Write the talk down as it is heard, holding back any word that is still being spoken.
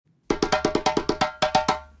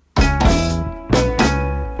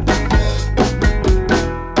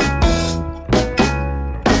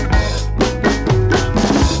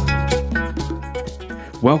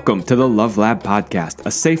Welcome to the Love Lab Podcast,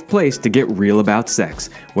 a safe place to get real about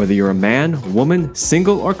sex. Whether you're a man, woman,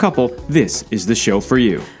 single, or couple, this is the show for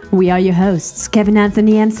you. We are your hosts, Kevin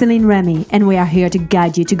Anthony and Céline Remy, and we are here to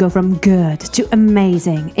guide you to go from good to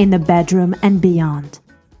amazing in the bedroom and beyond.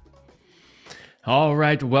 All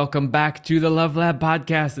right, welcome back to the Love Lab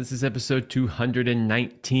Podcast. This is episode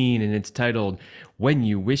 219, and it's titled, When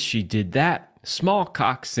You Wish She Did That, Small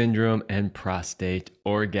Cock Syndrome and Prostate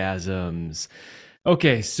Orgasms.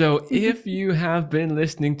 Okay, so if you have been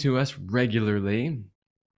listening to us regularly,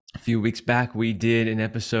 a few weeks back we did an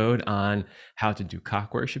episode on how to do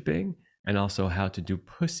cock worshiping and also how to do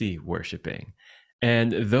pussy worshiping.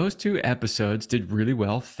 And those two episodes did really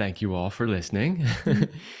well. Thank you all for listening.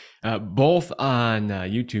 Both on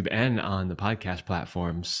YouTube and on the podcast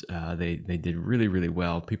platforms, they did really, really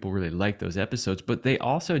well. People really liked those episodes, but they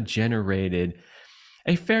also generated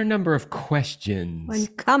a fair number of questions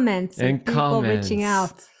And comments and people reaching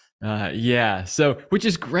out. So which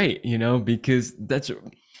is great, because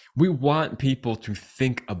we want people to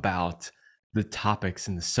think about the topics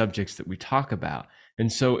and the subjects that we talk about.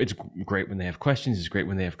 And so it's great when they have questions. It's great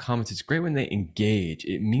when they have comments. It's great when they engage.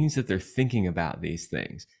 It means that they're thinking about these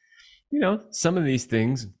things. Some of these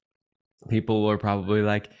things, people are probably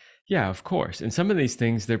like, yeah, of course. And some of these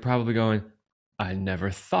things, they're probably going, I never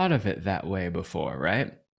thought of it that way before,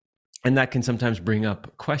 right? And that can sometimes bring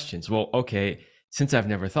up questions. Well, okay, since I've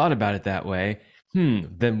never thought about it that way,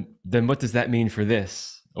 then what does that mean for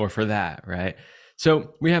this or for that, right?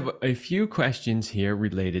 So we have a few questions here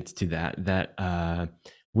related to that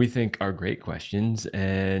we think are great questions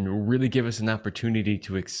and really give us an opportunity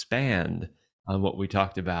to expand on what we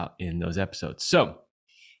talked about in those episodes. So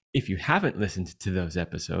if you haven't listened to those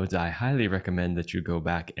episodes, I highly recommend that you go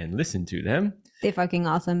back and listen to them. They're fucking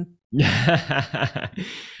awesome.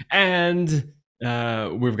 And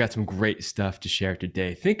we've got some great stuff to share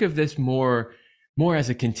today. Think of this more as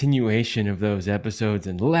a continuation of those episodes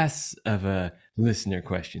and less of a listener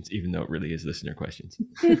questions, even though it really is listener questions.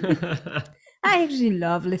 I actually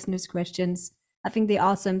love listeners' questions. I think they're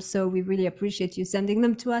awesome. So we really appreciate you sending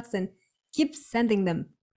them to us and keep sending them.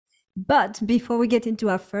 But before we get into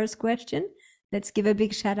our first question, let's give a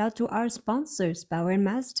big shout out to our sponsors, Power and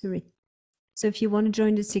Mastery. So if you want to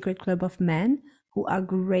join the secret club of men who are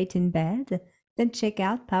great in bed, then check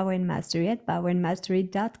out Power and Mastery at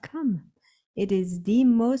powerandmastery.com. It is the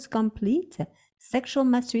most complete sexual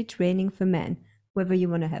mastery training for men. Whether you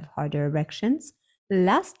want to have harder erections,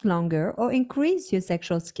 last longer, or increase your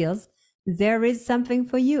sexual skills, there is something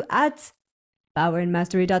for you at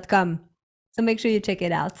powerandmastery.com. So make sure you check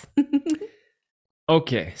it out.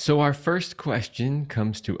 Okay, so our first question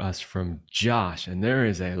comes to us from Josh, and there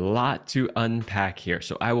is a lot to unpack here.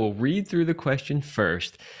 So I will read through the question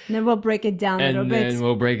first. And then we'll break it down a little bit. And then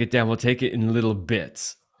we'll break it down. We'll take it in little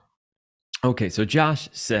bits. Okay, so Josh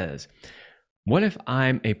says, what if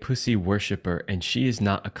I'm a pussy worshiper and she is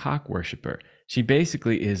not a cock worshiper? She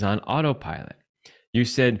basically is on autopilot. You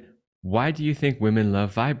said, why do you think women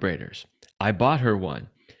love vibrators? I bought her one,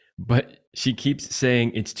 but she keeps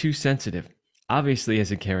saying it's too sensitive. Obviously,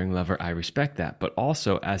 as a caring lover, I respect that. But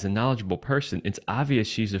also, as a knowledgeable person, it's obvious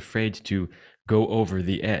she's afraid to go over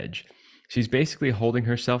the edge. She's basically holding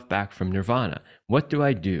herself back from nirvana. What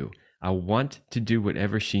do? I want to do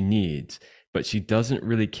whatever she needs, but she doesn't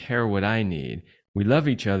really care what I need. We love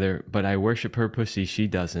each other, but I worship her pussy. She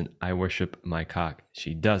doesn't. I worship my cock.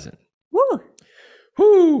 She doesn't. Woo!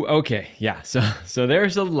 Woo! Okay, yeah. So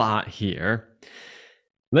there's a lot here.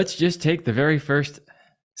 Let's just take the very first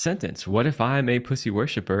sentence. What if I'm a pussy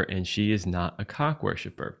worshiper and she is not a cock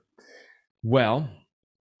worshiper? Well,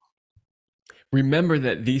 remember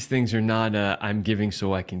that these things are not I'm giving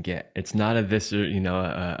so I can get. It's not a this or,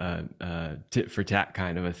 a tit for tat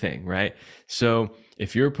kind of a thing, right? So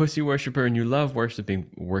if you're a pussy worshiper and you love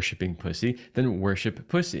worshiping pussy, then worship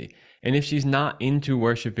pussy. And if she's not into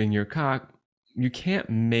worshiping your cock, you can't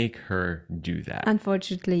make her do that.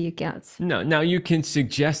 Unfortunately, you can't. No. Now, you can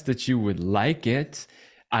suggest that you would like it.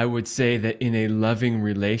 I would say that in a loving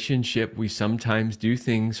relationship, we sometimes do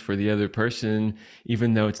things for the other person,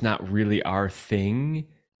 even though it's not really our thing,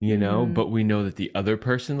 but we know that the other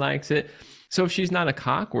person likes it. So if she's not a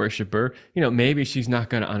cock worshiper, maybe she's not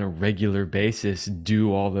going to on a regular basis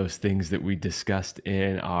do all those things that we discussed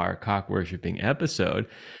in our cock worshiping episode,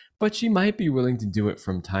 but she might be willing to do it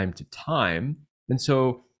from time to time. And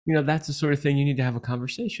so, that's the sort of thing you need to have a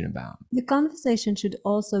conversation about. The conversation should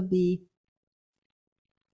also be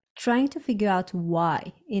trying to figure out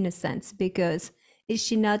why, in a sense, because is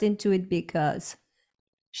she not into it because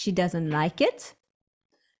she doesn't like it?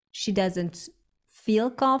 She doesn't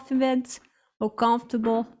feel confident or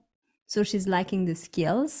comfortable? so she's lacking the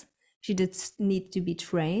skills, she just needs to be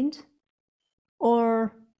trained?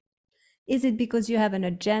 Or is it because you have an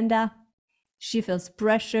agenda, she feels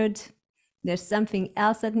pressured, there's something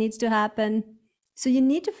else that needs to happen? So you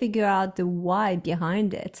need to figure out the why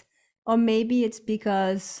behind it. Or maybe it's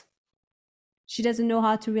because she doesn't know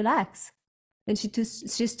how to relax and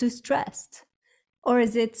she's too stressed. Or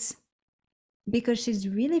is it because she's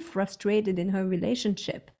really frustrated in her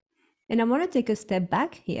relationship? And I want to take a step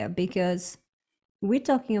back here because we're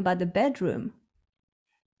talking about the bedroom.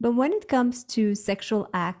 But when it comes to sexual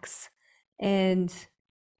acts and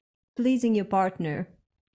pleasing your partner,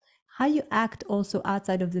 how you act also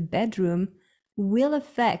outside of the bedroom will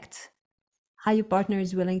affect how your partner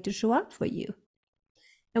is willing to show up for you.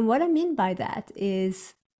 And what I mean by that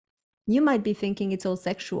is you might be thinking it's all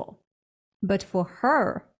sexual, but for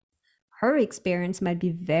her, her experience might be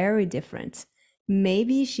very different.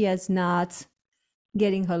 Maybe she is not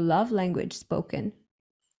getting her love language spoken.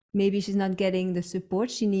 Maybe she's not getting the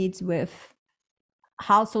support she needs with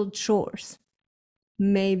household chores.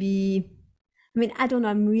 Maybe, I don't know,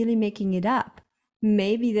 I'm really making it up.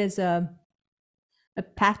 Maybe there's a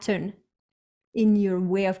pattern in your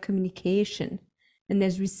way of communication, and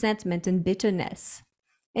there's resentment and bitterness.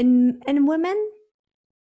 And women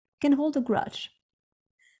can hold a grudge.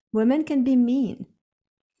 Women can be mean.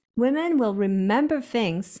 Women will remember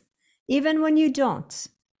things even when you don't.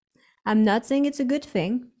 I'm not saying it's a good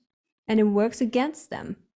thing, and it works against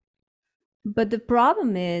them. But the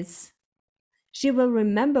problem is, she will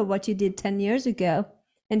remember what you did 10 years ago,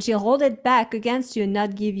 and she'll hold it back against you and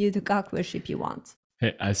not give you the cock worship you want.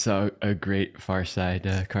 Hey, I saw a great Far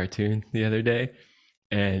Side cartoon the other day,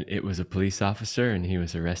 and it was a police officer, and he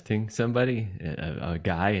was arresting somebody, a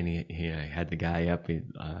guy, and he had the guy up,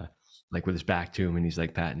 like with his back to him, and he's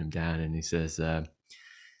like patting him down, and he says,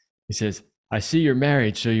 "I see you're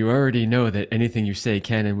married, so you already know that anything you say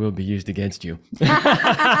can and will be used against you."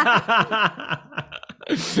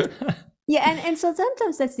 Yeah, and so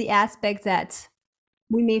sometimes that's the aspect that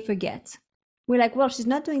we may forget. We're like, well, she's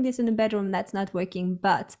not doing this in the bedroom, that's not working.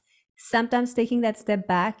 But sometimes taking that step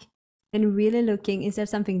back and really looking, is there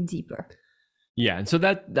something deeper? Yeah, and so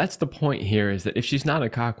that's the point here, is that if she's not a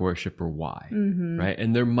cock worshiper, why? Right?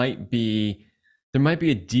 And there might be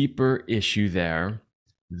a deeper issue there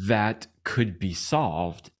that could be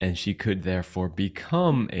solved, and she could therefore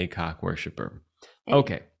become a cock worshiper.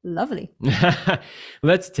 Okay. Lovely.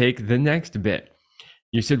 Let's take the next bit.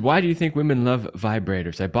 You said, why do you think women love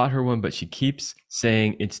vibrators? I bought her one, but she keeps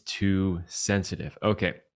saying it's too sensitive.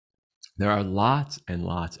 Okay. There are lots and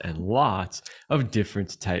lots and lots of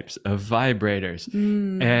different types of vibrators.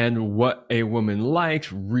 And what a woman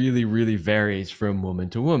likes really, really varies from woman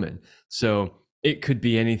to woman. So it could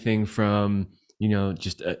be anything from,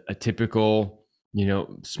 just a typical,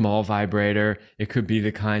 small vibrator. It could be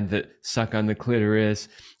the kind that suck on the clitoris.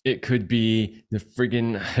 It could be the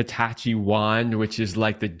friggin' Hitachi wand, which is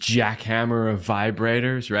like the jackhammer of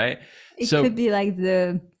vibrators, right? It could be like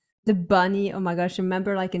the bunny. Oh my gosh,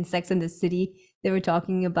 remember like in Sex and the City, they were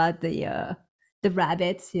talking about the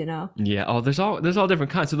rabbits, Yeah. Oh, there's all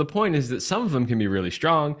different kinds. So the point is that some of them can be really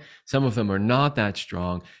strong. Some of them are not that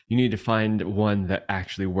strong. You need to find one that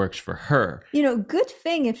actually works for her. Good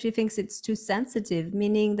thing if she thinks it's too sensitive,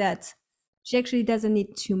 meaning that she actually doesn't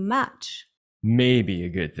need too much. Maybe a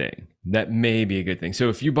good thing. That may be a good thing. So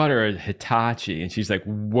if you bought her a Hitachi and she's like,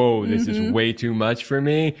 whoa, this is way too much for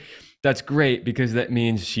me, that's great, because that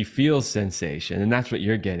means she feels sensation. And that's what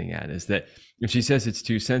you're getting at, is that if she says it's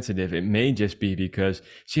too sensitive, it may just be because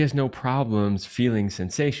she has no problems feeling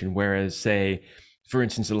sensation. Whereas, say, for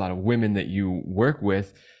instance, a lot of women that you work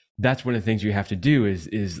with, that's one of the things you have to do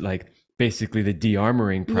is like basically the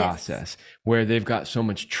de-armoring process, where they've got so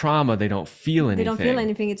much trauma, they don't feel anything. They don't feel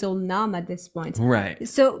anything. It's all numb at this point. Right.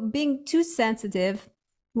 So being too sensitive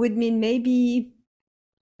would mean maybe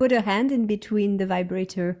put a hand in between the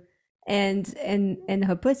vibrator and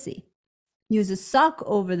her pussy. Use a sock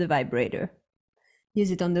over the vibrator. Use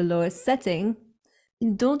it on the lowest setting.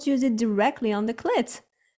 And don't use it directly on the clit,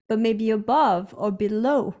 but maybe above or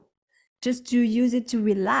below, just to use it to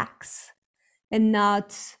relax and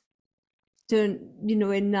not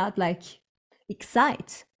and not like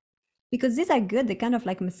excite. Because these are good. They're kind of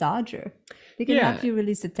like massager. They can help you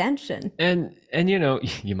release the tension. And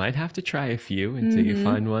you might have to try a few until you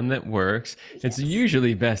find one that works. Yes. It's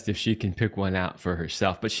usually best if she can pick one out for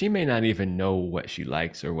herself, but she may not even know what she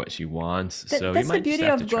likes or what she wants. So that's you might the beauty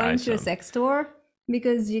of going to a sex store,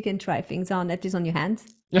 because you can try things on, at least on your hands.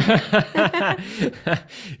 Yeah,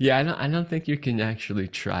 I don't think you can actually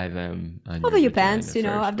try them on over your pants.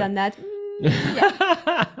 I've done that.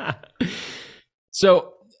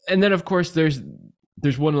 So And then of course there's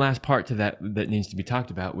one last part to that needs to be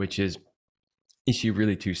talked about, which is she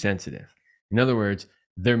really too sensitive? In other words,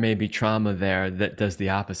 there may be trauma there that does the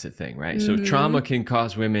opposite thing, right? So trauma can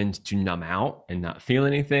cause women to numb out and not feel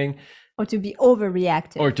anything, or to be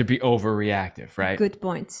overreactive, right? Good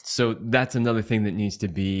point. So that's another thing that needs to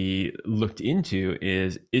be looked into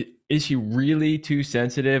is she really too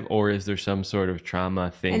sensitive, or is there some sort of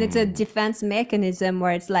trauma thing? And it's a defense mechanism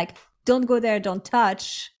where it's like, don't go there, don't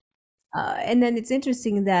touch. And then it's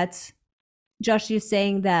interesting that Josh is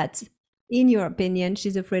saying that, in your opinion,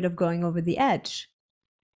 she's afraid of going over the edge.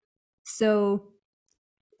 So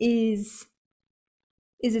is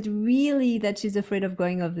it really that she's afraid of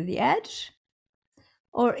going over the edge?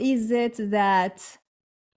 Or is it that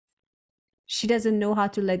she doesn't know how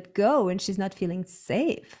to let go and she's not feeling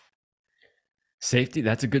safe? Safety,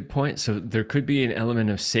 that's a good point. So there could be an element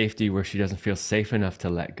of safety where she doesn't feel safe enough to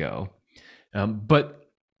let go. But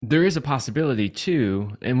there is a possibility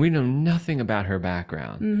too, and we know nothing about her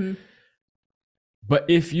background. But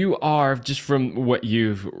if you are, just from what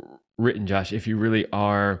you've written, Josh, if you really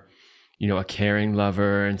are, a caring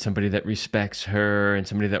lover and somebody that respects her and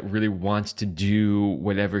somebody that really wants to do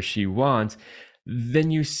whatever she wants,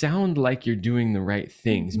 then you sound like you're doing the right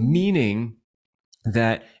things, meaning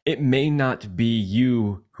that it may not be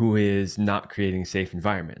you who is not creating a safe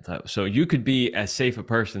environment. So you could be as safe a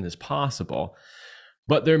person as possible,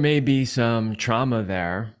 but there may be some trauma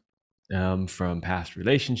there from past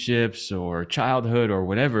relationships or childhood or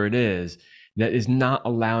whatever it is that is not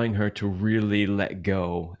allowing her to really let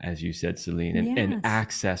go, as you said, Céline, and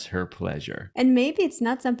access her pleasure. And maybe it's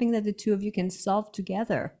not something that the two of you can solve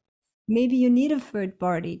together. Maybe you need a third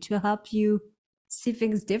party to help you see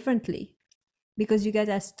things differently because you guys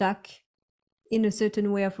are stuck in a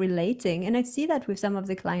certain way of relating. And I see that with some of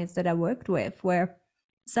the clients that I worked with, where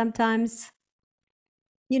sometimes,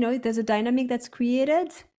 there's a dynamic that's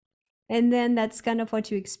created, and then that's kind of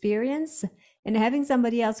what you experience. And having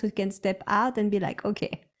somebody else who can step out and be like,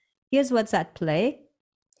 okay, here's what's at play.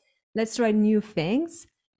 Let's try new things.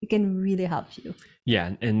 It can really help you.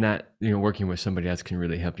 Yeah. And that, working with somebody else can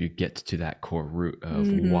really help you get to that core root of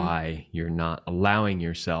why you're not allowing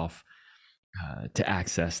yourself to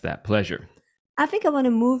access that pleasure. I think I want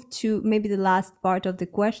to move to maybe the last part of the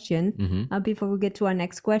question before we get to our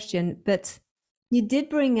next question. But you did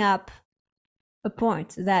bring up a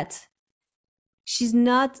point that she's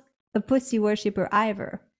not a pussy worshiper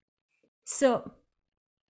either. So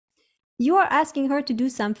you are asking her to do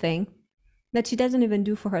something that she doesn't even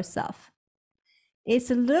do for herself. It's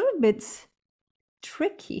a little bit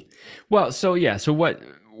tricky. Well, so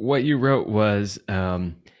what you wrote was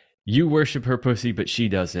you worship her pussy, but she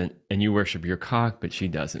doesn't, and you worship your cock, but she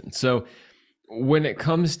doesn't. So when it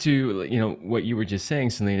comes to, what you were just saying,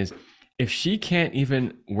 Céline, is if she can't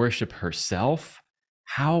even worship herself,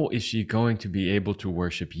 how is she going to be able to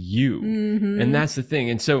worship you? And that's the thing.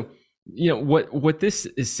 And so, what this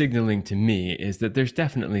is signaling to me is that there's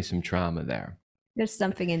definitely some trauma there. There's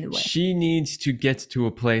something in the way. She needs to get to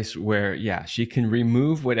a place where, she can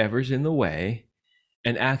remove whatever's in the way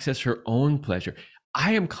and access her own pleasure.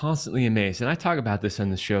 I am constantly amazed, and I talk about this on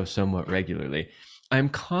the show somewhat regularly. I'm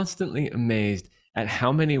constantly amazed at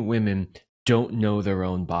how many women don't know their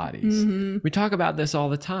own bodies. We talk about this all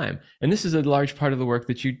the time. And this is a large part of the work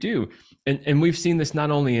that you do. And we've seen this not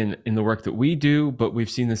only in the work that we do, but we've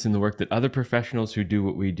seen this in the work that other professionals who do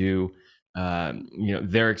what we do,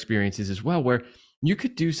 their experiences as well, where you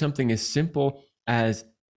could do something as simple as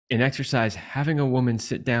an exercise, having a woman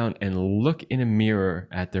sit down and look in a mirror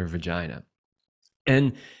at their vagina.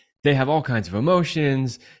 And they have all kinds of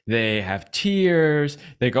emotions. They have tears.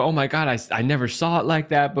 They go, oh my God, I never saw it like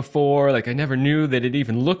that before. Like I never knew that it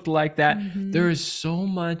even looked like that. There is so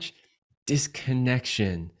much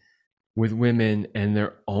disconnection with women and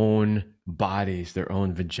their own bodies, their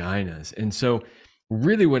own vaginas. And so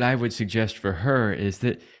really what I would suggest for her is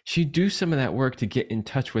that she do some of that work to get in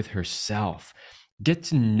touch with herself, get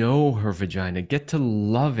to know her vagina, get to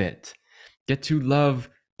love it, get to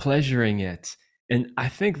love pleasuring it. And I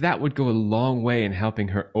think that would go a long way in helping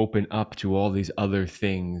her open up to all these other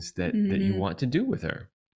things that you want to do with her.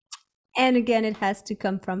 And again, it has to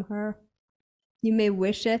come from her. You may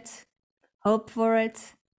wish it, hope for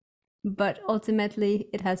it, but ultimately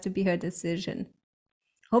it has to be her decision.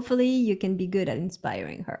 Hopefully you can be good at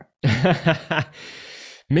inspiring her.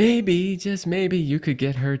 Maybe, just maybe, you could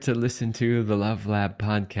get her to listen to the Love Lab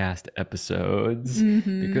podcast episodes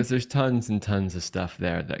because there's tons and tons of stuff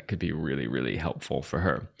there that could be really, really helpful for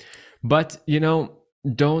her. But, don't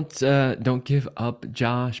give up,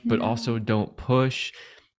 Josh, but also don't push.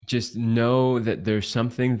 just know that there's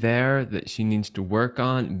something there that she needs to work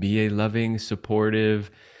on. Be a loving, supportive,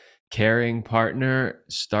 caring partner.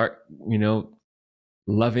 Start,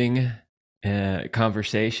 loving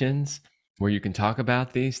conversations where you can talk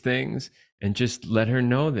about these things, and just let her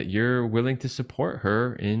know that you're willing to support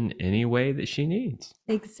her in any way that she needs.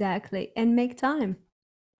 Exactly. And make time.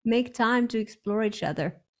 Make time to explore each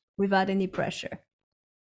other without any pressure,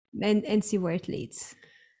 and see where it leads.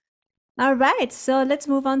 All right, so let's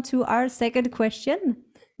move on to our second question.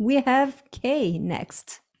 We have Kay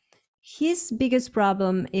next. His biggest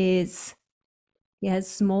problem is he has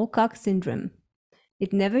small cock syndrome.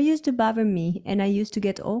 It never used to bother me, and I used to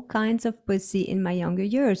get all kinds of pussy in my younger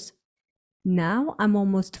years. Now I'm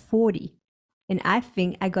almost 40, and I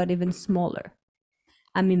think I got even smaller.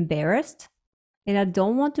 I'm embarrassed, and I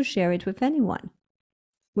don't want to share it with anyone.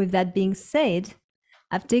 With that being said,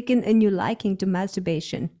 I've taken a new liking to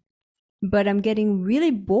masturbation, but I'm getting really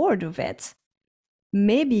bored of it.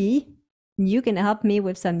 Maybe you can help me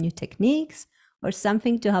with some new techniques or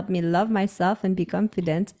something to help me love myself and be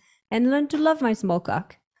confident and learn to love my small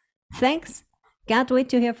cock. Thanks. Can't wait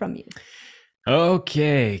to hear from you.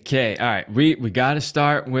 Okay. All right. We got to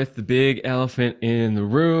start with the big elephant in the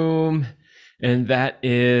room, and that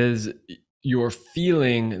is your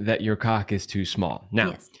feeling that your cock is too small.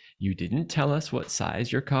 Now, Yes. You didn't tell us what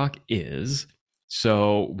size your cock is,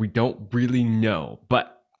 so we don't really know.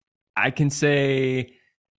 But I can say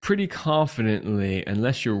pretty confidently,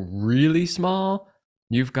 unless you're really small,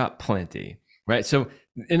 you've got plenty, right? So,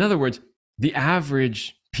 in other words, the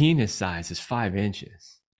average penis size is 5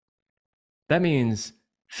 inches. That means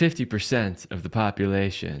 50% of the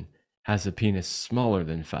population has a penis smaller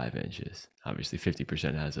than 5 inches. Obviously,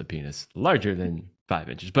 50% has a penis larger than 5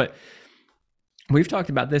 inches. But we've talked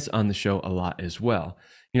about this on the show a lot as well.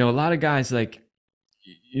 A lot of guys,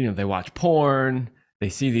 they watch porn. They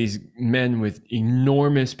see these men with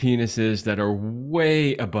enormous penises that are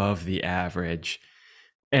way above the average.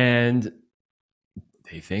 And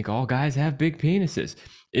they think all guys have big penises.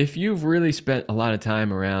 If you've really spent a lot of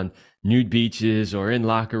time around nude beaches or in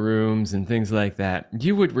locker rooms and things like that,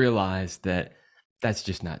 you would realize that that's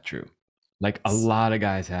just not true. Like, a lot of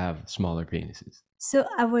guys have smaller penises. So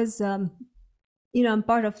I was, I'm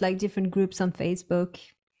part of like different groups on Facebook,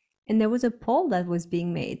 and there was a poll that was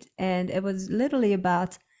being made, and it was literally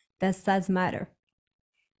about does size matter?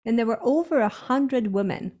 And there were over 100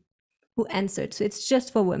 women who answered. So it's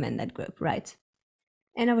just for women, that group, right?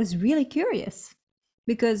 And I was really curious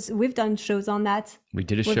because we've done shows on that. We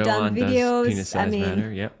did a We've show done on videos. Does Penis Size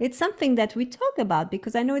Matter? Yep. It's something that we talk about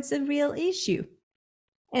because I know it's a real issue.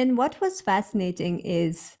 And what was fascinating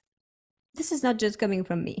is this is not just coming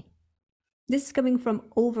from me. This is coming from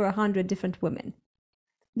over 100 different women.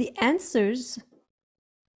 The answers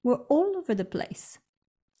were all over the place.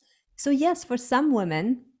 So yes, for some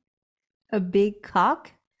women, a big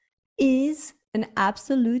cock is an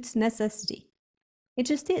absolute necessity. It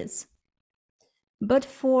just is. But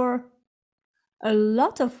for a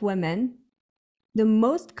lot of women, the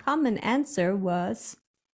most common answer was,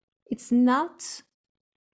 it's not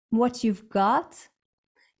what you've got,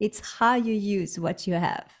 it's how you use what you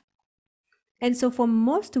have. And so for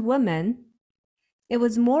most women, it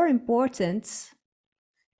was more important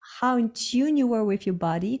how in tune you were with your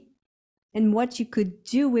body and what you could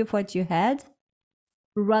do with what you had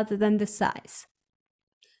rather than the size.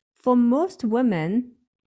 For most women,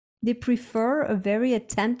 they prefer a very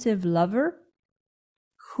attentive lover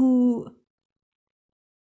who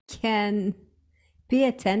can pay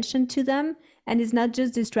attention to them and is not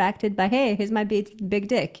just distracted by, hey, here's my big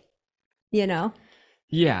dick,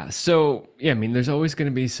 Yeah. So, there's always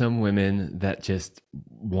going to be some women that just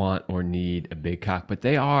want or need a big cock, but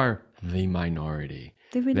they are the minority.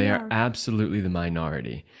 They are absolutely the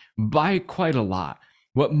minority by quite a lot.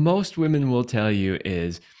 What most women will tell you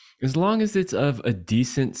is, as long as it's of a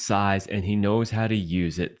decent size and he knows how to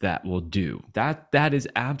use it, that will do. That is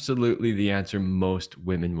absolutely the answer most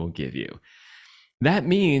women will give you. That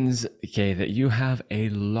means, okay, that you have a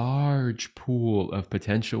large pool of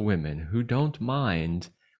potential women who don't mind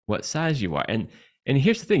what size you are. And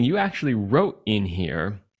here's the thing, you actually wrote in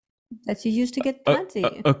here that you used to get plenty.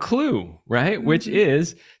 A clue, right? Mm-hmm. Which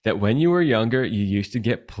is that when you were younger, you used to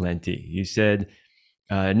get plenty. You said,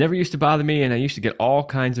 it never used to bother me, and I used to get all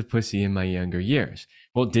kinds of pussy in my younger years.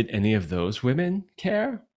 Well, did any of those women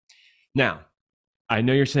care? Now, I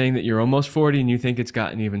know you're saying that you're almost 40 and you think it's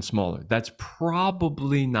gotten even smaller. That's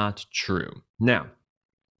probably not true. Now,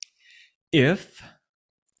 if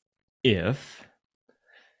you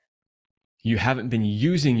haven't been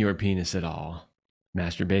using your penis at all,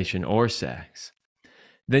 masturbation or sex,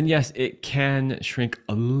 then yes, it can shrink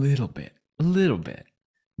a little bit.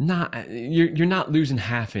 Not you're not losing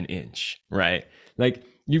half an inch, right? Like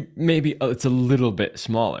you maybe it's a little bit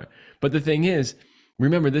smaller. But the thing is,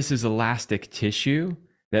 remember this is elastic tissue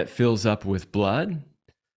that fills up with blood.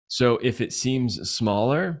 So if it seems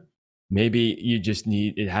smaller, maybe you just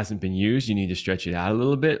need, it hasn't been used, you need to stretch it out a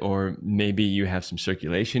little bit, or maybe you have some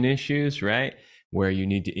circulation issues, right? Where you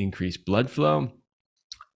need to increase blood flow.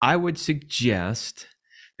 I would suggest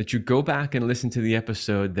that you go back and listen to the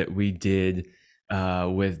episode that we did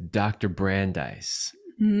with Dr. Brandeis.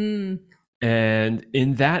 And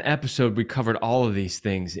in that episode, we covered all of these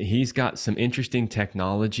things. He's got some interesting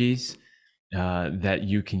technologies that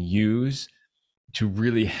you can use to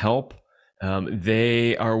really help.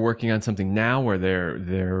 They are working on something now where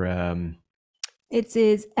they're it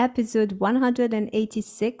is episode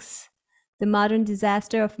 186, The Modern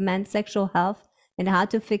Disaster of Men's Sexual Health and How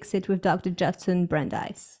to Fix It with Dr. Justin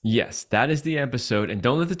Brandeis. Yes, that is the episode. And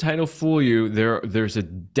don't let the title fool you. There's a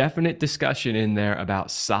definite discussion in there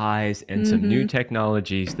about size and some new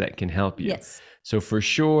technologies that can help you. Yes. So for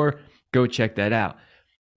sure, go check that out.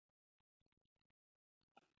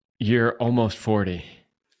 You're almost 40.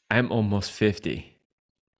 I'm almost 50.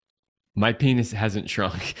 My penis hasn't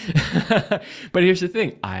shrunk. But here's the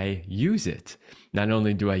thing. I use it. Not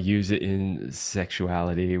only do I use it in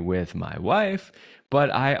sexuality with my wife,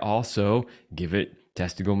 but I also give it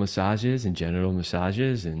testicle massages and genital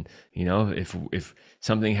massages. And, you know, if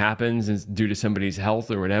something happens due to somebody's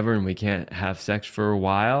health or whatever, and we can't have sex for a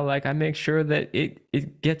while, like I make sure that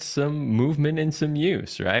it gets some movement and some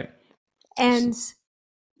use, right? And,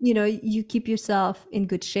 you know, you keep yourself in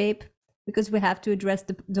good shape, because we have to address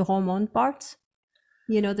the hormone part,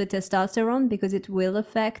 you know, the testosterone, because it will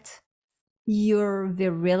affect your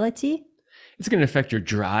virility. It's going to affect your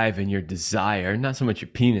drive and your desire, not so much your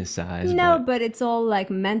penis size. No, but it's all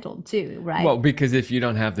like mental too, right? Well, because if you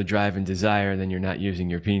don't have the drive and desire, then you're not using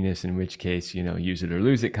your penis, in which case, you know, use it or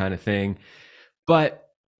lose it kind of thing. But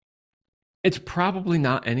it's probably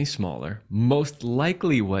not any smaller. Most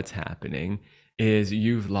likely what's happening is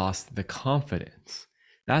you've lost the confidence.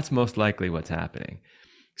 That's most likely what's happening.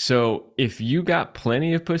 So if you got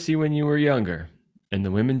plenty of pussy when you were younger and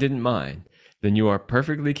the women didn't mind, then you are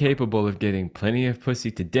perfectly capable of getting plenty of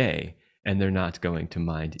pussy today, and they're not going to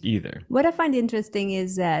mind either. What I find interesting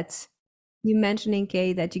is that you mentioning,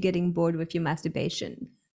 Kay, that you're getting bored with your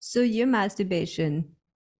masturbation. So your masturbation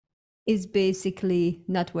is basically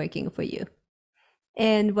not working for you.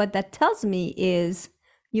 And what that tells me is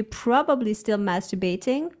you're probably still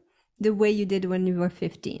masturbating the way you did when you were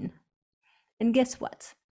 15. And guess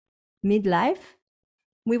what? Midlife,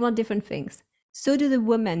 we want different things. So do the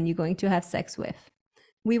women you're going to have sex with.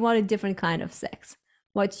 We want a different kind of sex.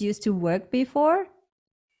 What used to work before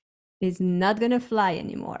is not going to fly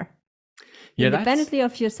anymore. Yeah, independently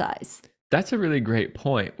of your size. That's a really great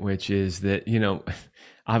point, which is that, you know,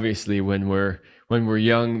 obviously when we're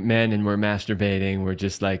young men and we're masturbating, we're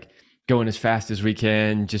just like going as fast as we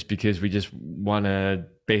can just because we just want to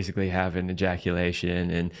basically have an ejaculation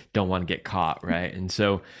and don't want to get caught, right? And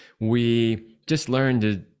so we just learn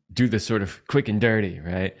to do this sort of quick and dirty,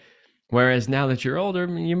 right? Whereas now that you're older,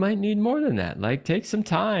 you might need more than that. Like take some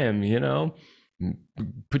time, you know,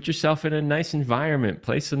 put yourself in a nice environment,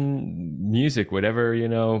 play some music, whatever, you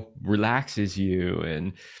know, relaxes you,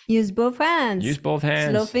 and use both hands.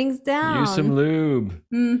 Slow things down. Use some lube.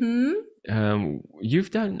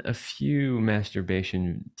 You've done a few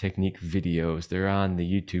masturbation technique videos. They're on the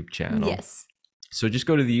YouTube channel. Yes. So just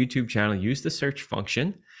go to the YouTube channel, use the search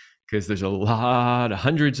function, because there's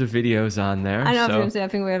hundreds of videos on there. I know, I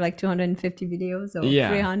think we have like 250 videos or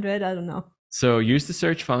 300, I don't know. So use the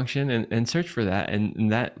search function and search for that,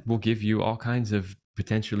 and that will give you all kinds of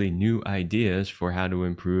potentially new ideas for how to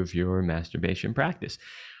improve your masturbation practice.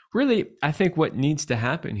 Really, I think what needs to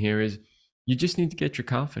happen here is you just need to get your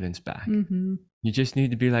confidence back. You just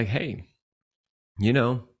need to be like, hey, you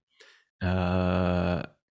know,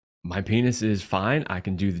 my penis is fine. I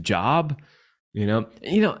can do the job, you know,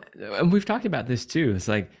 and we've talked about this too. It's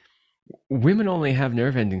like women only have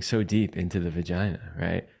nerve endings so deep into the vagina,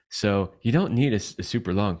 right? So you don't need a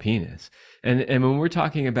super long penis. And when we're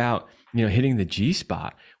talking about, you know, hitting the G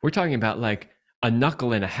spot, we're talking about like a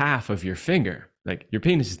knuckle and a half of your finger. Like your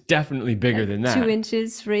penis is definitely bigger than that. 2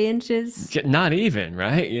 inches, 3 inches. Not even,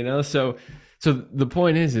 right? You know, so the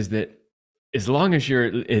point is that as long as you're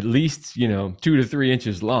at least, you know, 2 to 3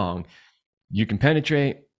 inches long, you can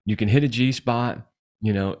penetrate, you can hit a G spot.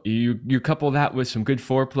 You know, you couple that with some good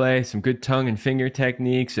foreplay, some good tongue and finger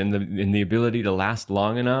techniques, and the ability to last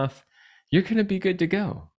long enough, you're going to be good to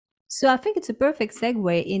go. So I think it's a perfect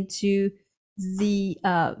segue into the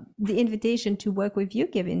invitation to work with you,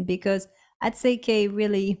 Kevin, because I'd say, Kay,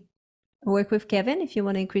 really work with Kevin if you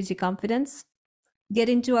want to increase your confidence. Get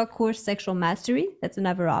into our course, Sexual Mastery. That's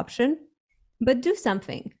another option. But do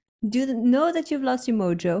something. Know that you've lost your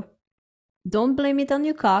mojo. Don't blame it on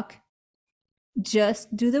your cock.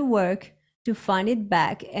 Just do the work to find it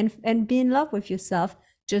back and be in love with yourself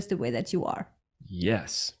just the way that you are.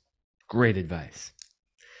 Yes. Great advice.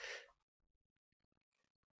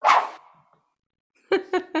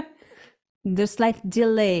 The slight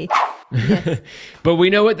delay. Yes. But we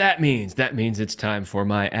know what that means. That means it's time for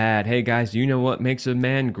my ad. Hey guys, you know what makes a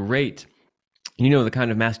man great? You know the kind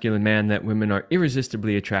of masculine man that women are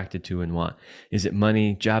irresistibly attracted to and want. Is it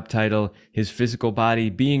money, job title, his physical body,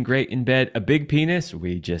 being great in bed, a big penis?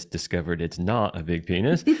 We just discovered it's not a big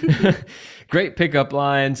penis. Great pickup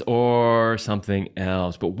lines, or something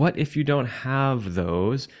else. But what if you don't have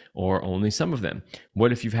those, or only some of them?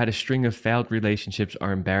 What if you've had a string of failed relationships,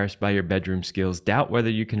 are embarrassed by your bedroom skills, doubt whether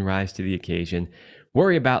you can rise to the occasion,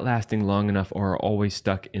 worry about lasting long enough, or are always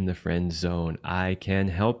stuck in the friend zone? I can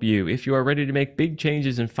help you. If you are ready to make big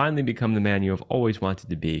changes and finally become the man you have always wanted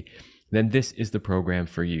to be, then this is the program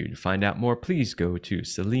for you. To find out more, please go to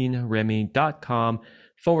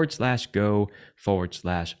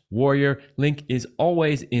CelineRemy.com/go/warrior. Link is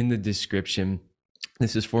always in the description.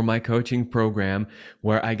 This is for my coaching program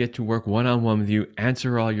where I get to work one-on-one with you,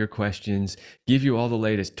 answer all your questions, give you all the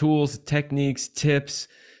latest tools, techniques, tips,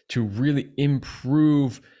 to really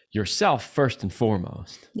improve yourself first and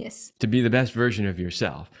foremost. Yes. To be the best version of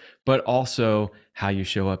yourself, but also how you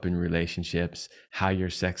show up in relationships, how your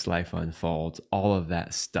sex life unfolds, all of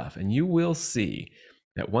that stuff. And you will see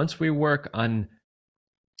that once we work on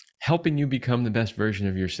helping you become the best version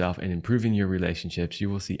of yourself and improving your relationships, you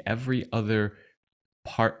will see every other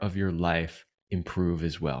part of your life improve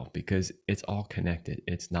as well, because it's all connected.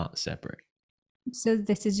 It's not separate. So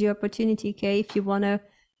this is your opportunity, Kay, if you want to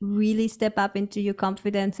really step up into your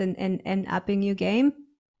confidence and upping your game,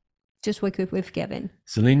 just work with Kevin.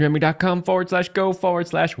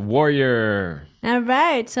 CelineRemy.com/go/warrior. All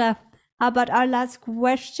right. So how about our last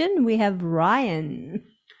question? We have Ryan.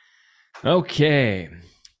 Okay.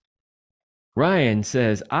 Ryan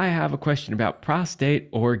says, I have a question about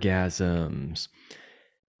prostate orgasms.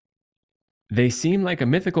 They seem like a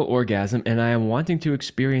mythical orgasm, and I am wanting to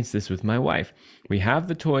experience this with my wife. We have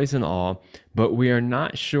the toys and all, but we are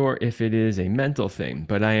not sure if it is a mental thing.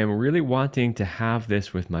 But I am really wanting to have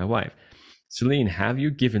this with my wife. Céline, have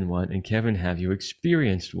you given one? And Kevin, have you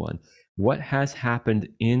experienced one? What has happened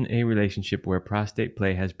in a relationship where prostate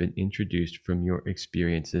play has been introduced from your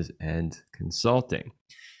experiences and consulting?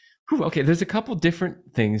 Whew, okay, there's a couple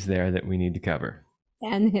different things there that we need to cover.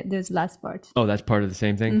 And there's last part. Oh, that's part of the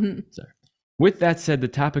same thing? Mm-hmm. Sorry. With that said, the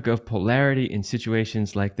topic of polarity in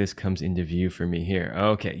situations like this comes into view for me here.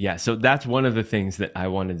 Okay, yeah, so that's one of the things that I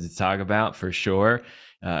wanted to talk about for sure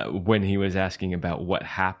when he was asking about what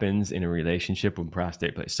happens in a relationship when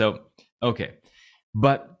prostate play. So, okay,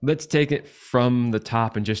 but let's take it from the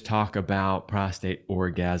top and just talk about prostate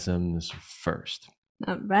orgasms first.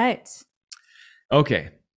 All right. Okay.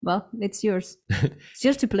 Well, it's yours. It's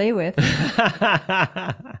yours to play with.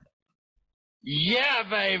 Yeah,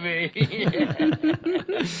 baby.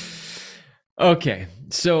 Okay,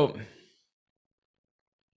 so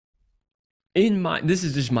this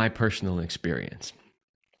is just my personal experience.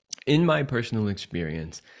 In my personal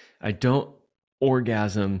experience, I don't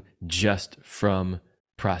orgasm just from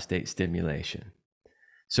prostate stimulation.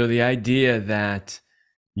 So the idea that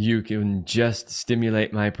you can just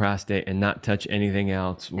stimulate my prostate and not touch anything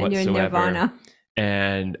else whatsoever, and you're in nirvana,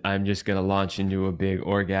 and I'm just going to launch into a big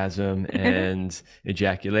orgasm and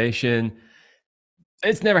ejaculation.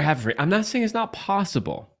 It's never happened for me. I'm not saying it's not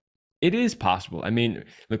possible. It is possible. I mean,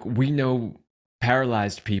 look, we know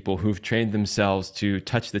paralyzed people who've trained themselves to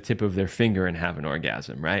touch the tip of their finger and have an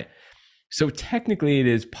orgasm, right? So technically it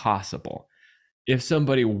is possible. If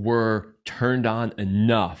somebody were turned on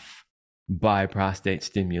enough by prostate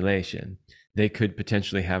stimulation, they could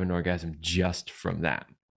potentially have an orgasm just from that.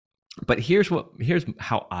 But here's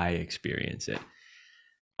how I experience it.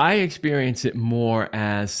 I experience it more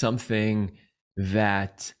as something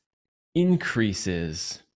that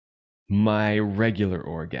increases my regular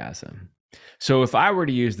orgasm. So if I were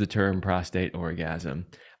to use the term prostate orgasm,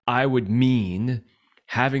 I would mean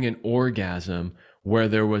having an orgasm where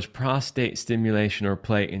there was prostate stimulation or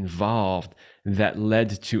play involved that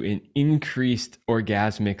led to an increased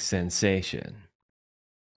orgasmic sensation.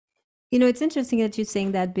 You know, it's interesting that you're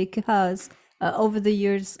saying that, because over the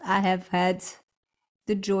years, I have had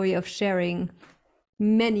the joy of sharing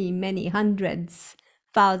many, many hundreds,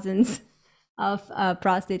 thousands of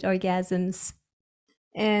prostate orgasms.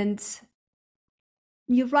 And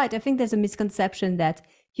you're right. I think there's a misconception that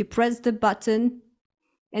you press the button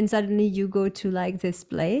and suddenly you go to like this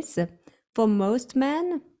place. For most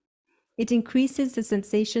men, it increases the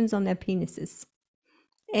sensations on their penises.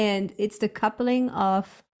 And it's the coupling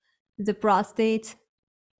of the prostate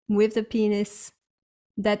with the penis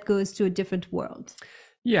that goes to a different world.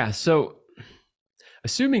 Yeah. So,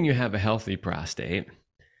 assuming you have a healthy prostate,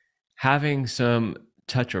 having some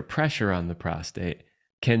touch or pressure on the prostate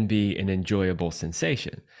can be an enjoyable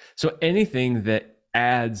sensation. So, anything that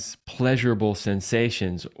adds pleasurable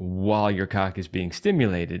sensations while your cock is being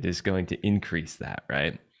stimulated is going to increase that,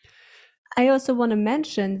 right? I also want to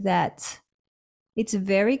mention that it's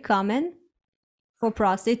very common for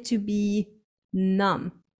prostate to be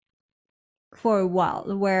numb for a while,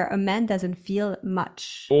 where a man doesn't feel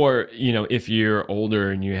much. Or, if you're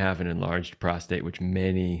older and you have an enlarged prostate, which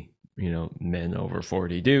many, men over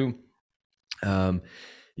 40 do,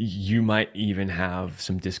 you might even have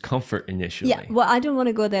some discomfort initially. Yeah, well, I don't want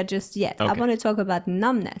to go there just yet. Okay. I want to talk about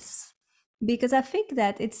numbness, because I think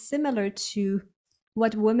that it's similar to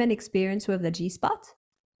what women experience with the G-spot,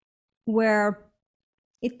 where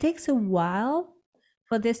it takes a while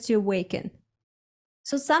for this to awaken.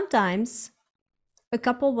 So sometimes a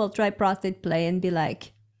couple will try prostate play and be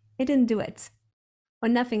like, I didn't do it, or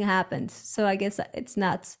nothing happened, so I guess it's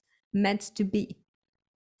not meant to be.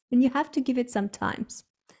 And you have to give it some time.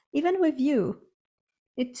 Even with you,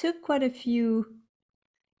 it took quite a few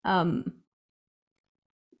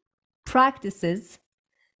practices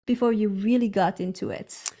before you really got into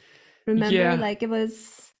it. Remember, Yeah. like it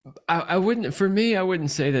was... I wouldn't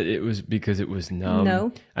say that it was because it was numb.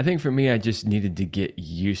 No. I think for me, I just needed to get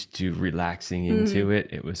used to relaxing into it.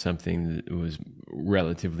 It was something that was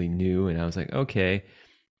relatively new, and I was like, okay,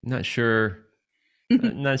 not sure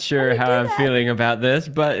how I'm feeling about this,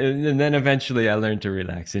 and then eventually I learned to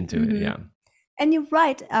relax into it. Yeah. And you're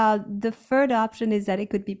right. The third option is that it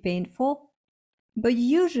could be painful, but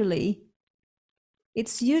it's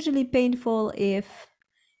usually painful if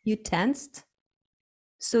you tensed.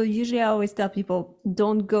 So usually I always tell people,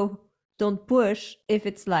 don't push if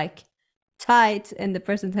it's like tight and the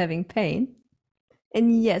person's having pain.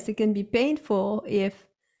 And yes, it can be painful if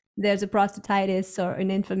there's a prostatitis or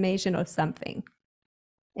an inflammation or something.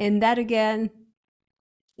 And that again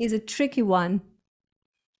is a tricky one,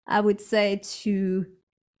 I would say, to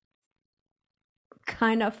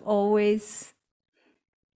kind of always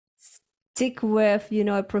stick with,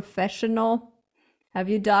 a professional. Have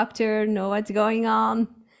your doctor know what's going on.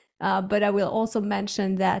 But I will also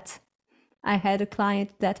mention that I had a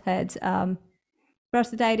client that had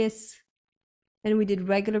prostatitis, and we did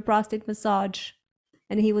regular prostate massage,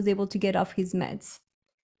 and he was able to get off his meds.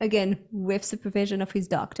 Again, with supervision of his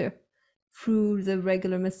doctor through the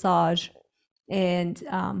regular massage, and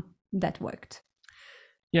that worked.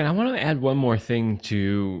 Yeah, I want to add one more thing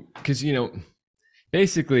because,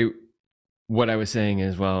 basically what I was saying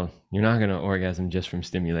is, well, you're not going to orgasm just from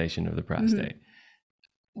stimulation of the prostate.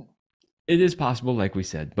 It is possible, like we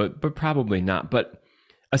said, but probably not. But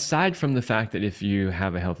aside from the fact that if you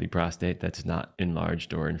have a healthy prostate that's not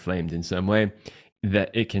enlarged or inflamed in some way,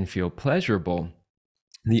 that it can feel pleasurable,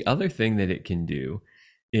 the other thing that it can do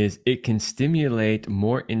is it can stimulate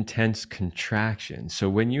more intense contractions. So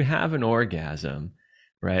when you have an orgasm,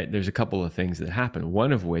 right, there's a couple of things that happen,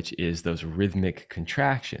 one of which is those rhythmic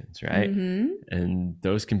contractions, right? And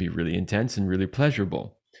those can be really intense and really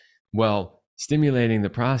pleasurable. Well, stimulating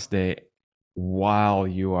the prostate while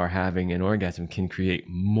you are having an orgasm can create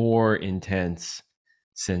more intense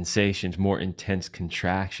sensations, more intense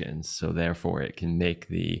contractions. So therefore, it can make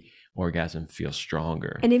the orgasm feel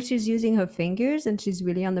stronger. And if she's using her fingers and she's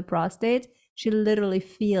really on the prostate, she'll literally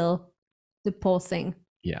feel the pulsing.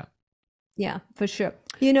 Yeah. Yeah, for sure.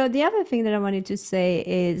 The other thing that I wanted to say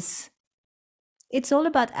is it's all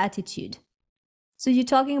about attitude. So you're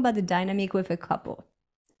talking about the dynamic with a couple.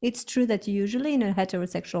 It's true that usually in a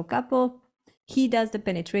heterosexual couple, he does the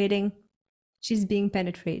penetrating, she's being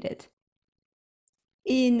penetrated.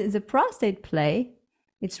 In the prostate play,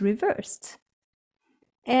 it's reversed.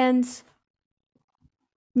 And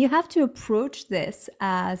you have to approach this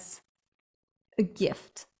as a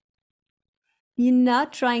gift. You're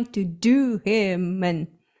not trying to do him, and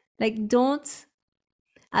don't,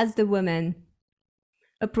 as the woman,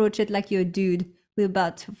 approach it like you're a dude who's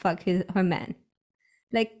about to fuck her man.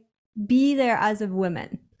 Be there as a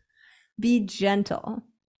woman. Be gentle.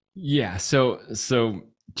 Yeah. So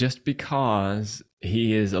just because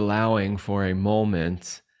he is allowing for a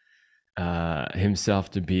moment himself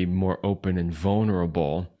to be more open and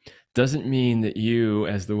vulnerable doesn't mean that you,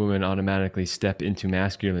 as the woman, automatically step into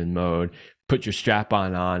masculine mode, put your strap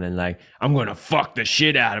on, and like, I'm going to fuck the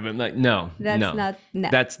shit out of him. Like, no.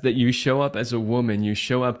 That's that you show up as a woman. You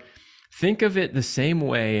show up. Think of it the same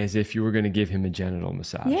way as if you were going to give him a genital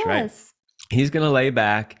massage, right? He's going to lay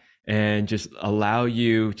back and just allow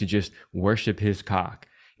you to just worship his cock.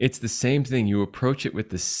 It's the same thing. You approach it with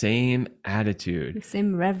the same attitude, the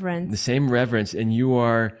same reverence, and you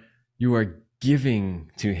are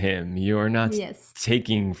giving to him. You are not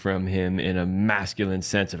taking from him in a masculine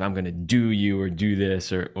sense of I'm going to do you or do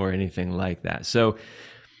this or anything like that. So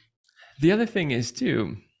the other thing is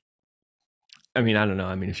too, I mean, I don't know.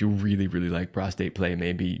 I mean, if you really, really like prostate play,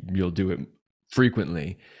 maybe you'll do it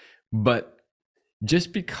frequently. But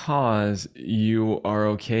just because you are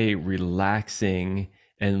okay relaxing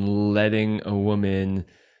and letting a woman,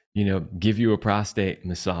 give you a prostate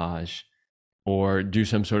massage or do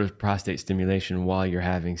some sort of prostate stimulation while you're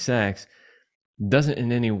having sex, doesn't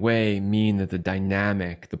in any way mean that the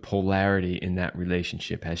dynamic, the polarity in that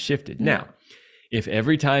relationship has shifted. Now, if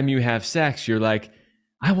every time you have sex, you're like,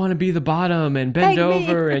 I want to be the bottom and bend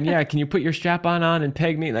over and can you put your strap on and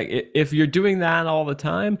peg me? Like if you're doing that all the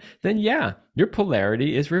time, then your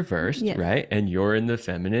polarity is reversed, right? And you're in the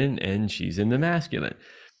feminine and she's in the masculine.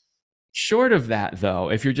 Short of that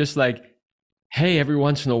though, if you're just like, hey, every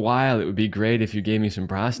once in a while, it would be great if you gave me some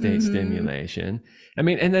prostate stimulation. I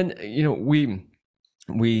mean, and then,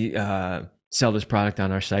 we sell this product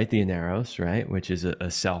on our site, the Aneros, right? Which is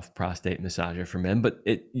a self prostate massager for men, but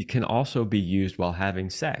it can also be used while having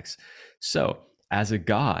sex. So as a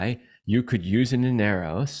guy, you could use an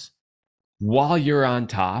Aneros while you're on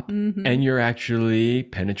top and you're actually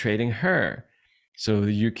penetrating her. So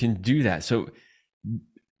you can do that. So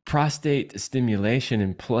prostate stimulation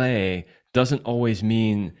and play doesn't always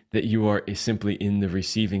mean that you are simply in the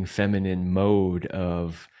receiving feminine mode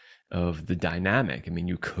of the dynamic. I mean,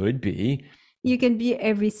 you could be. You can be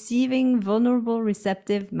a receiving, vulnerable,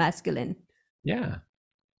 receptive masculine. Yeah.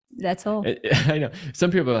 That's all. I know.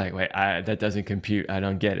 Some people are like, wait, that doesn't compute. I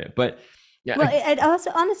don't get it. But yeah. Well, it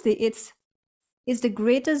also, honestly, it's the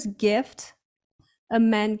greatest gift a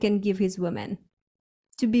man can give his woman.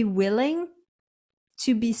 To be willing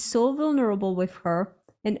to be so vulnerable with her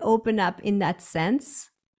and open up in that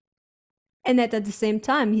sense. And that at the same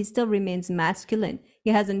time, he still remains masculine.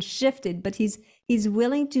 He hasn't shifted, but he's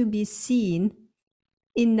willing to be seen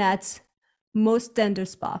in that most tender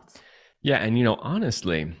spot. Yeah, and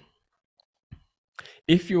honestly,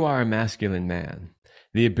 if you are a masculine man,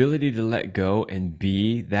 the ability to let go and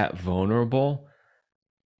be that vulnerable,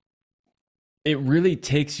 it really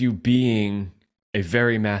takes you being a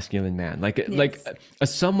very masculine man, like a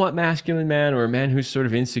somewhat masculine man, or a man who's sort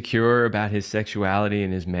of insecure about his sexuality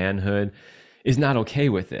and his manhood is not okay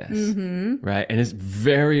with this, right? And is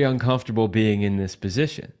very uncomfortable being in this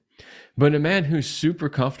position. But a man who's super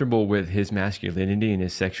comfortable with his masculinity and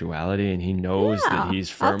his sexuality, and he knows that he's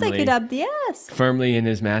firmly, I'll take it up the ass. Firmly in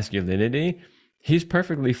his masculinity, he's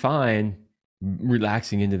perfectly fine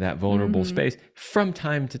relaxing into that vulnerable space from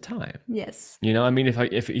time to time. Yes. I mean,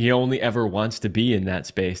 if he only ever wants to be in that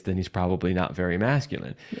space, then he's probably not very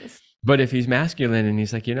masculine. Yes. But if he's masculine and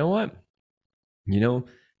he's like, you know what?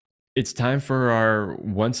 It's time for our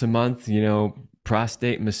once a month,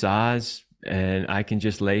 prostate massage, and I can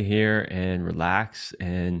just lay here and relax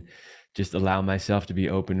and just allow myself to be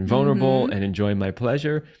open and vulnerable and enjoy my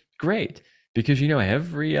pleasure. Great. Because,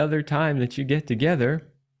 every other time that you get together,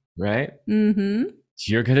 right?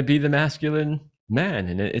 You're going to be the masculine man,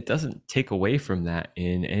 and it doesn't take away from that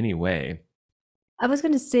in any way. I was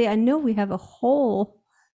going to say, I know we have a whole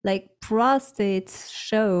prostate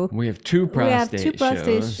show. We have two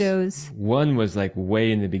prostate shows. One was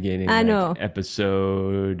way in the beginning. I know.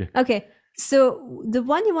 Episode. Okay. So the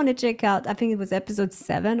one you want to check out, I think it was episode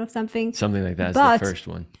 7 or something. Something like that. That's the first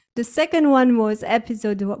one. The second one was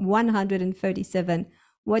episode 137.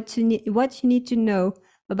 What you need to know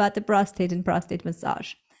about the prostate and prostate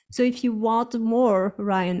massage. So if you want more,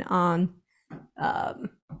 Ryan, on the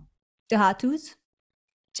how-tos,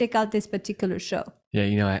 check out this particular show.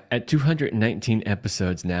 Yeah, at 219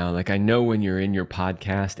 episodes now, I know when you're in your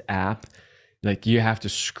podcast app, you have to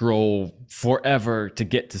scroll forever to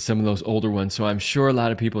get to some of those older ones. So I'm sure a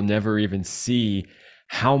lot of people never even see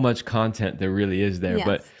how much content there really is there.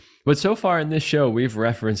 Yes. But so far in this show, we've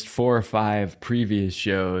referenced 4 or 5 previous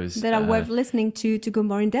shows that are worth listening to go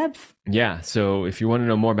more in depth. Yeah. So if you want to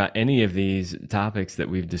know more about any of these topics that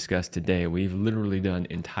we've discussed today, we've literally done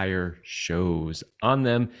entire shows on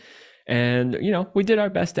them. And, we did our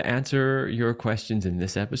best to answer your questions in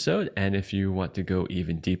this episode. And if you want to go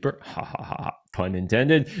even deeper, pun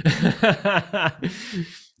intended,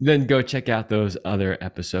 then go check out those other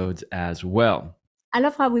episodes as well. I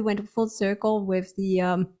love how we went full circle with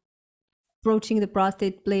the approaching the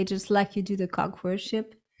prostate play just like you do the cock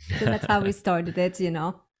worship. So that's how we started it, you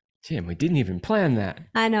know. Jim, we didn't even plan that.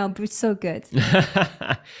 I know, but it's so good.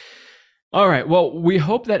 All right. Well, we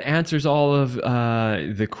hope that answers all of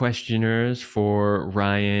the questioners for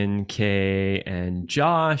Ryan, Kay, and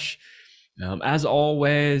Josh. As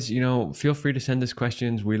always, you know, feel free to send us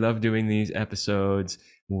questions. We love doing these episodes.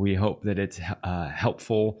 We hope that it's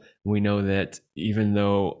helpful. We know that even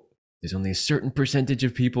though there's only a certain percentage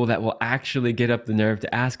of people that will actually get up the nerve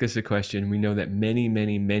to ask us a question, we know that many,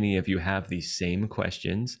 many, many of you have these same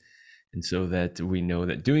questions. And so that we know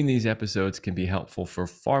that doing these episodes can be helpful for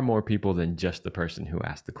far more people than just the person who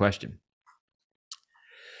asked the question.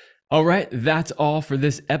 All right, that's all for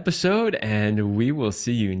this episode, and we will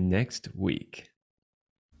see you next week.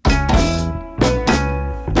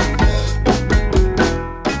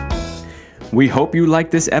 We hope you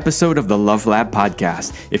liked this episode of the Love Lab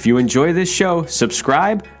podcast. If you enjoy this show,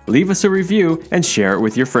 subscribe, leave us a review, and share it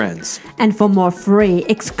with your friends. And for more free,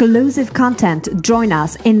 exclusive content, join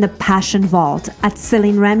us in the Passion Vault at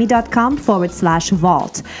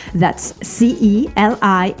CelineRemy.com/vault. That's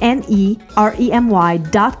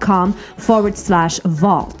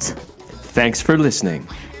CelineRemy.com/vault. Thanks for listening.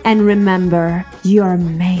 And remember, you're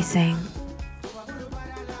amazing.